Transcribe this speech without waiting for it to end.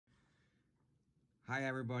Hi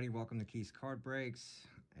everybody, welcome to Keith's Card Breaks.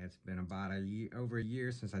 It's been about over a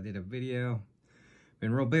year since I did a video.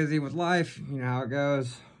 Been real busy with life, you know how it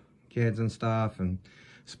goes. Kids and stuff and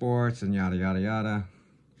sports and yada yada yada.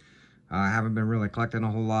 I haven't been really collecting a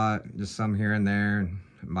whole lot, just some here and there. And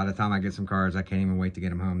by the time I get some cards, I can't even wait to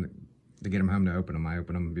get them home to open them. I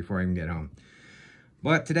open them before I even get home.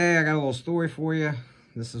 But today I got a little story for you.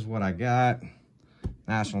 This is what I got.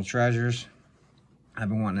 National Treasures. I've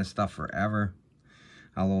been wanting this stuff forever.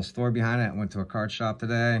 A little story behind it. I went to a card shop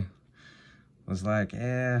today. Was like,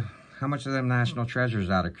 how much are them National Treasures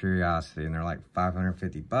out of curiosity? And they're like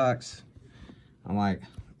 550 bucks. I'm like,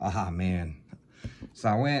 man. So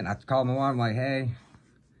I went, I called my mom, I'm like, hey,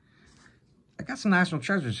 I got some National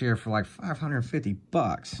Treasures here for like 550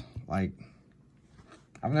 bucks. Like,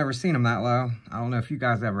 I've never seen them that low. I don't know if you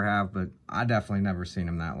guys ever have, but I definitely never seen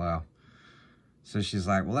them that low. So she's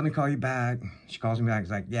like, well, let me call you back. She calls me back.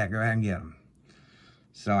 She's like, yeah, go ahead and get them.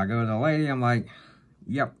 So I go to the lady. I'm like,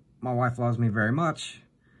 yep, my wife loves me very much.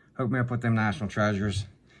 Hook me up with them National Treasures.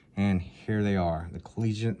 And here they are. The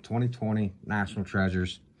Collegiate 2020 National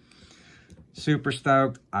Treasures. Super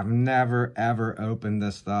stoked. I've never, ever opened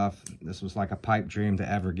this stuff. This was like a pipe dream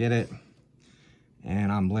to ever get it.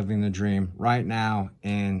 And I'm living the dream right now.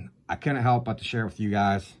 And I couldn't help but to share it with you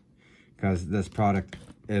guys, because this product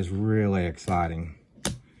is really exciting.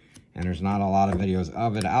 And there's not a lot of videos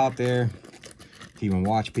of it out there to even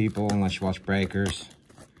watch people, unless you watch Breakers.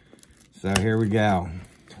 So here we go.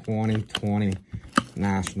 2020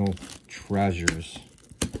 National Treasures.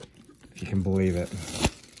 If you can believe it.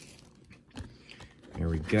 Here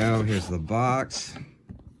we go. Here's the box.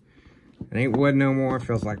 It ain't wood no more. It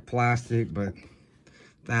feels like plastic, but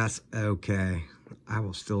that's okay. I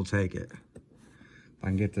will still take it. If I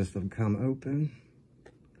can get this to come open,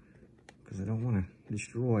 because I don't want to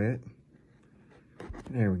destroy it.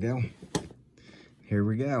 There we go. Here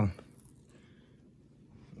we go.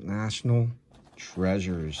 National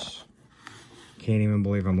Treasures. Can't even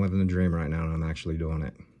believe I'm living the dream right now and I'm actually doing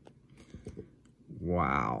it.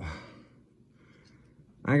 Wow.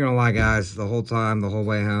 I ain't gonna lie, guys, the whole time, the whole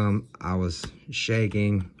way home, I was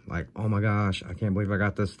shaking. Like, oh my gosh, I can't believe I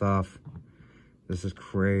got this stuff. This is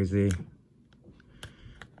crazy.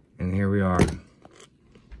 And here we are.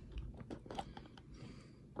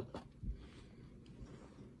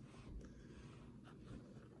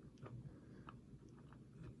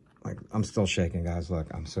 Like, I'm still shaking, guys.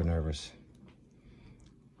 Look, I'm so nervous.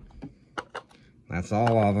 That's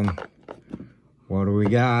all of them. What do we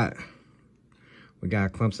got? We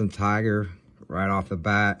got Clemson Tiger right off the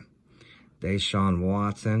bat. Deshaun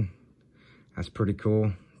Watson. That's pretty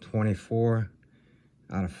cool. 24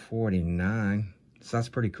 out of 49. So that's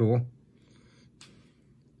pretty cool. And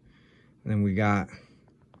then we got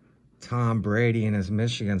Tom Brady and his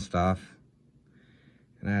Michigan stuff.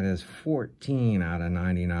 And that is 14 out of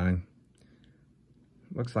 99.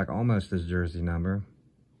 Looks like almost his jersey number.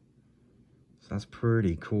 So that's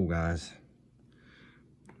pretty cool, guys.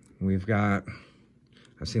 We've got,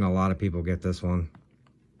 I've seen a lot of people get this one.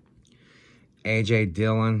 A.J.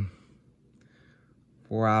 Dillon,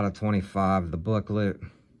 4 out of 25. The booklet.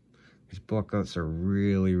 These booklets are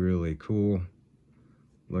really, really cool.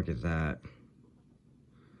 Look at that.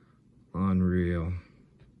 Unreal.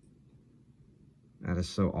 That is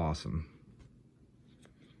so awesome.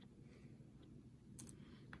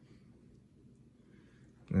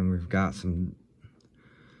 Then we've got some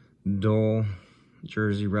dual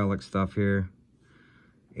jersey relic stuff here.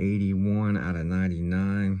 81 out of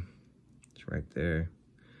 99. It's right there.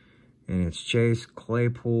 And it's Chase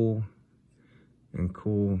Claypool and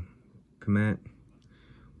Cool Komet,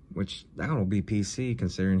 which that'll be PC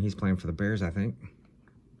considering he's playing for the Bears, I think.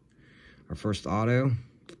 Our first auto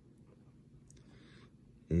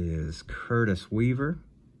is Curtis Weaver.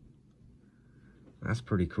 That's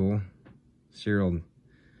pretty cool. Serial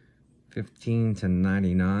 15 to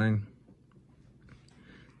 99.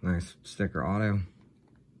 Nice sticker auto.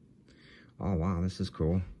 Oh wow, this is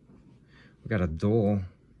cool. We got a dual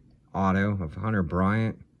auto of Hunter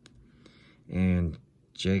Bryant and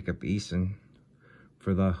Jacob Eason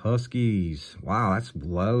for the Huskies. Wow, that's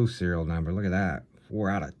low serial number. Look at that. 4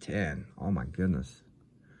 out of 10. Oh my goodness.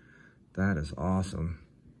 That is awesome.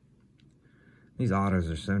 These autos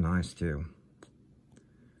are so nice too.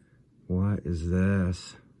 What is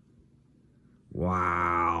this?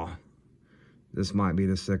 Wow. This might be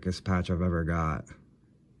the sickest patch I've ever got.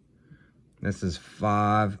 This is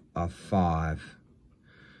 5 of 5.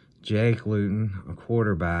 Jake Luton, a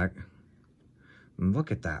quarterback. And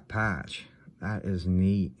look at that patch. That is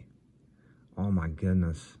neat. Oh my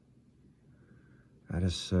goodness. That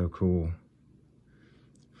is so cool.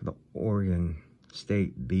 For the Oregon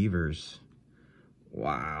State Beavers.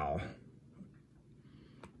 Wow.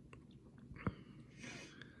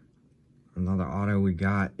 Another auto we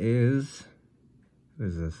got is, who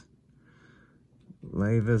is this?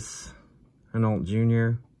 Lavis Hinault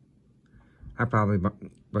Jr. I probably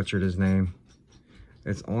butchered his name.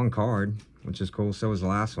 It's on card, which is cool. So was the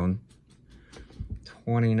last one.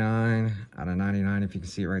 29 out of 99, if you can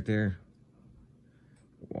see it right there.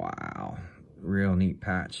 Wow. Real neat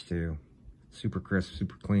patch, too. Super crisp,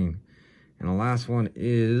 super clean. And the last one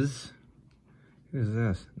is, who is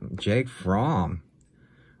this? Jake Fromm.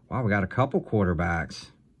 Wow, we got a couple quarterbacks.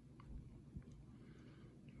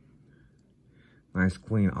 Nice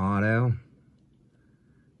clean auto.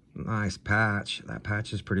 Nice patch. That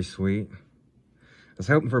patch is pretty sweet. I was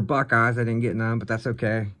hoping for Buckeyes. I didn't get none, but that's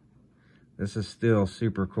okay. This is still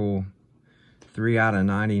super cool. 3 out of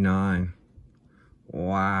 99.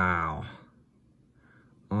 Wow.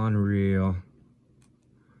 Unreal.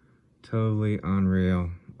 Totally unreal.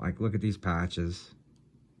 Like, look at these patches.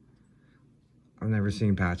 I've never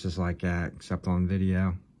seen patches like that except on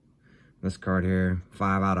video. This card here,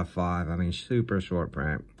 5 out of 5. I mean, super short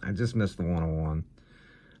print. I just missed the 101.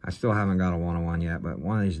 I still haven't got a 101 yet, but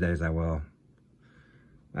one of these days I will.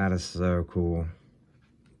 That is so cool.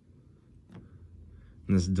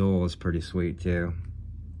 And this dual is pretty sweet too.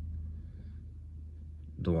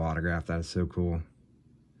 Dual autograph, that is so cool.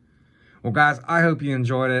 Well guys, I hope you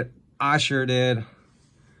enjoyed it. I sure did. I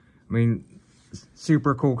mean,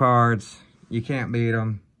 super cool cards. You can't beat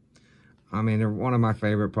them. I mean, they're one of my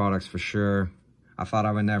favorite products for sure. I thought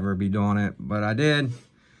I would never be doing it, but I did.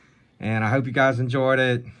 And I hope you guys enjoyed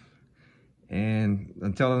it. And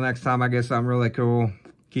until the next time I get something really cool,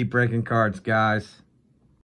 keep breaking cards, guys.